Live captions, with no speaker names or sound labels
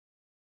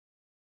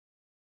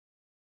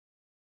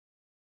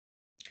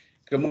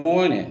Good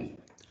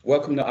morning.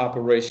 Welcome to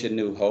Operation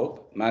New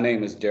Hope. My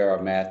name is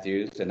Darrell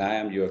Matthews, and I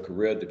am your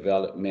career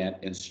development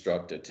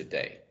instructor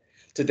today.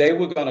 Today,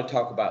 we're going to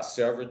talk about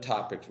several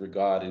topics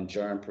regarding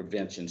germ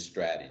prevention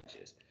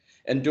strategies.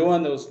 And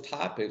during those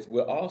topics,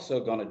 we're also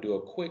going to do a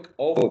quick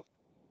overview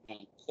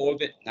on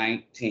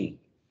COVID-19.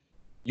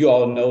 You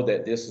all know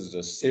that this is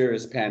a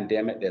serious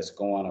pandemic that's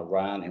going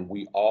around, and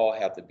we all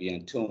have to be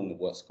in tune with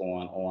what's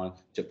going on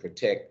to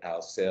protect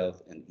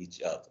ourselves and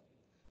each other.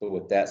 But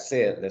with that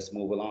said, let's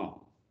move along.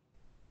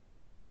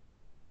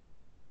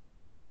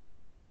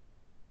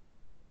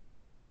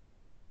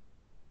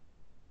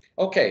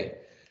 Okay,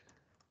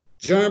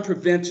 germ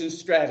prevention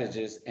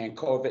strategies and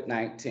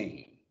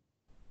COVID-19.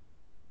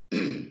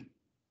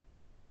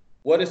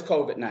 What is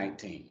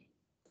COVID-19?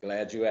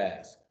 Glad you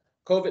asked.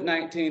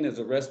 COVID-19 is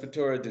a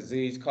respiratory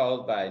disease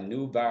caused by a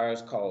new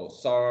virus called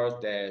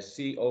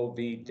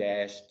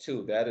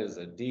SARS-CoV-2. That is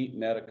a deep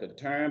medical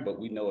term, but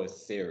we know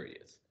it's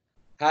serious.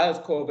 How is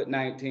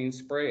COVID-19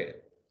 spread?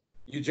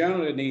 You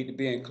generally need to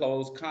be in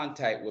close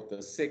contact with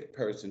a sick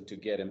person to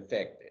get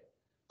infected.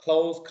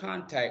 Close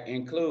contact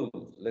includes,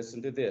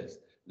 listen to this,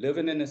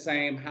 living in the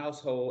same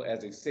household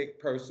as a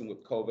sick person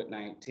with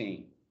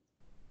COVID-19,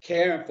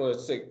 caring for a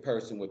sick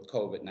person with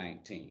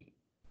COVID-19,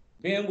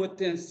 being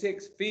within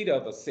 6 feet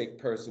of a sick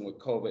person with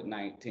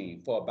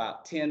COVID-19 for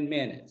about 10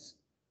 minutes,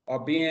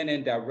 or being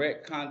in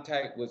direct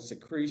contact with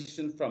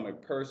secretion from a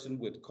person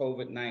with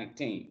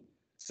COVID-19,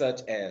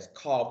 such as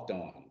coughed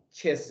on,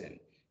 kissing,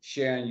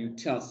 sharing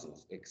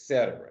utensils,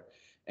 etc.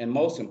 And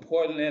most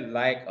importantly,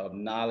 lack of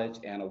knowledge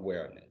and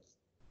awareness.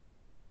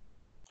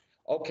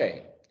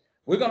 Okay,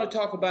 we're going to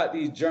talk about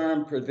these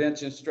germ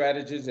prevention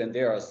strategies, and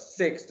there are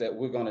 6 that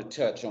we're going to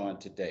touch on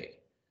today.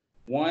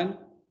 1,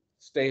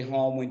 stay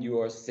home when you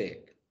are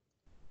sick.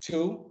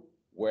 2,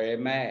 wear a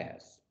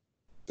mask.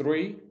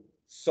 3,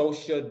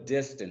 social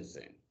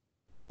distancing.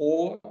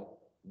 4,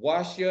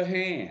 wash your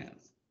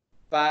hands.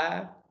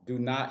 5, do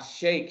not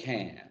shake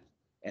hands.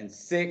 And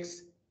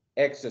 6,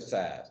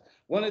 exercise.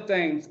 One of the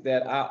things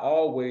that I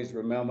always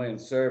remember in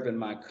serving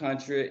my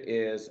country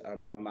is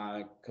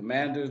my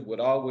commanders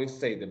would always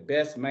say the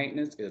best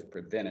maintenance is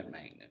preventive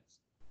maintenance.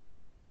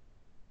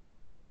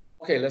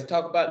 Okay, let's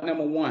talk about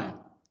number 1.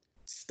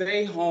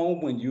 Stay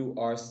home when you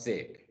are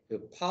sick.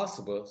 If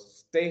possible,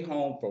 stay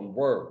home from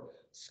work,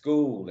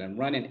 school, and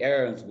running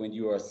errands when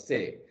you are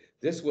sick.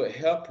 This will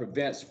help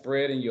prevent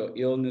spreading your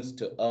illness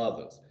to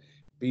others.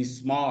 Be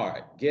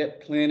smart, get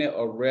plenty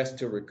of rest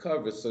to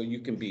recover so you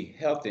can be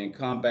healthy and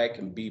come back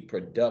and be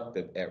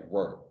productive at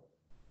work.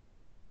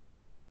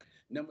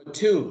 Number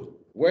 2,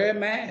 wear a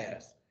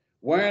mask.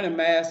 Wearing a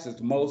mask is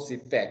most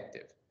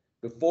effective.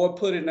 Before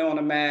putting on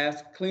a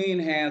mask, clean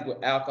hands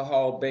with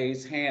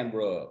alcohol-based hand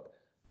rub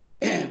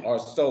or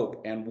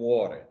soap and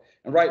water.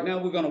 And right now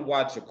we're going to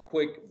watch a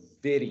quick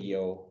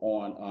video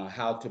on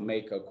how to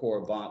make a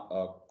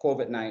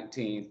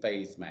COVID-19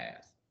 face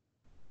mask.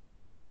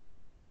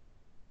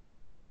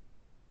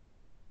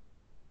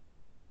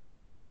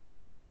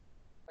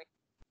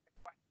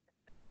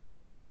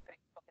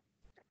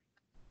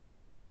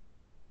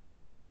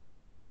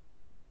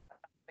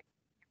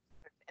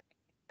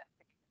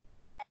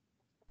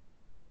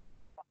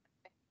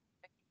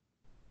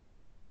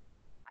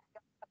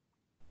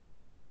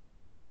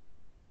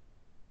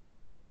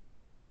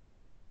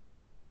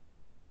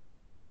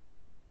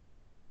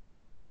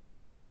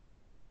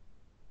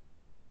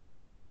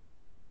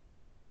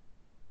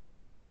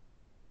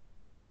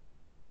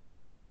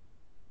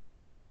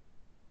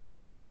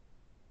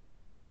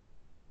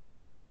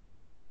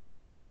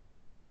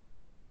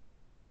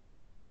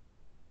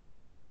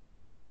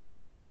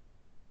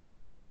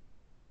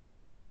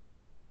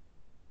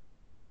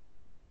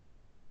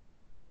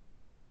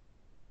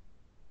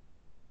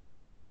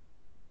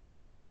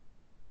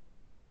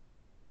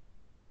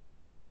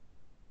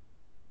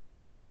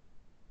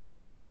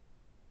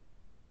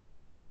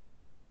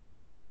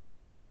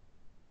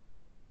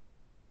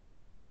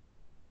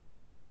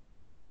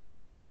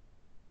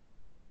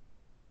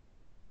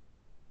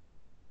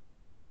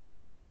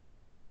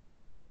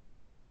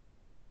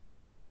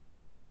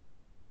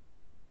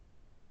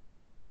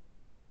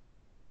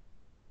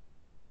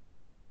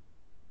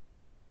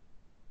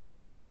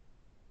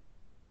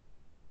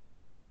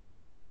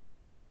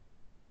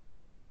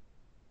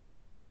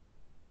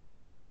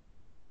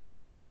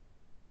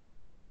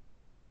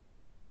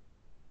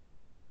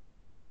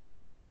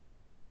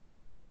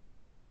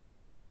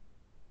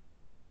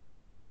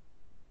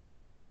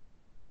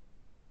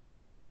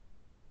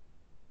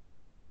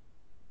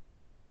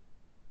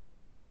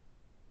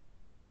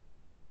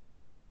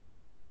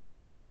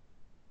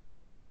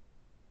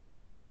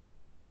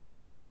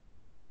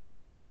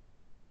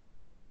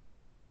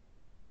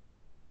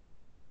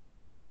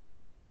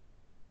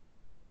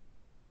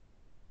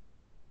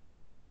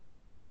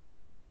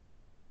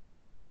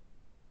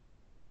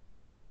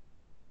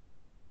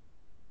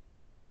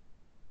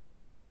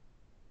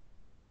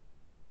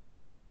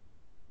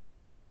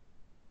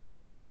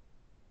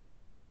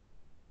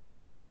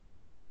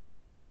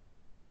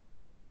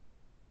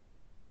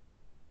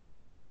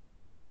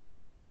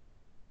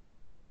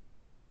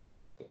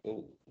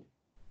 Ooh.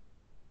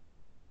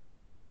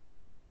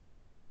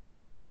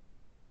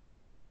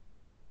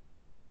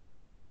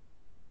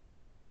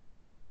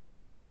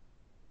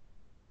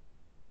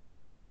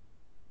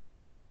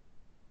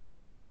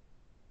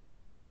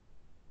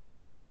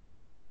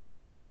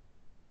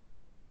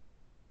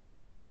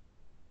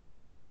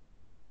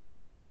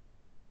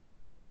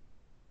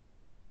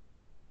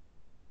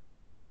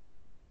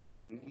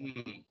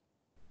 Mm,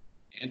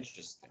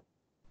 interesting.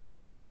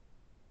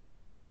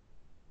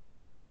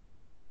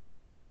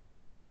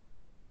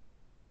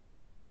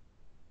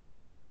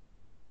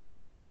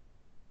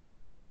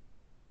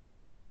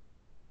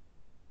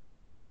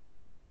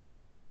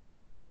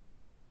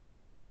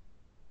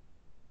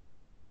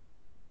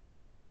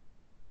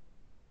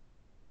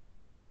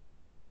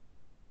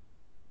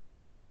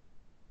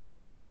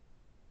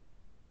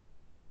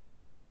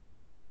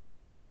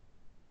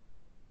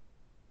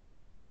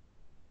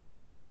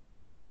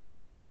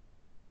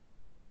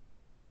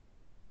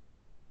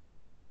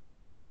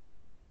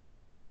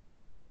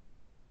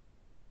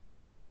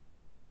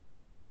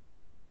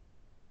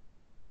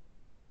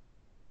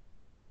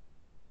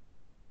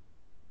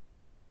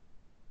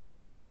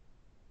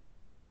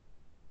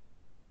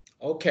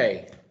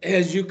 Okay,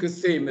 as you can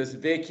see, Miss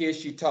Vicky,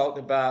 she talked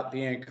about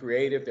being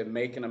creative and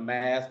making a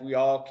mask. We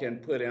all can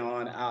put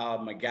on our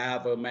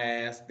MacGyver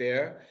mask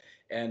there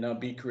and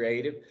be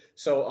creative.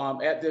 So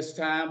at this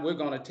time, we're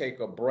going to take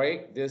a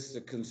break. This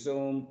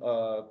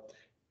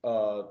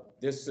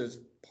is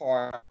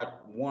part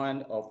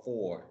one of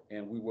four,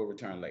 and we will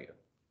return later.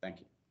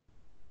 Thank you.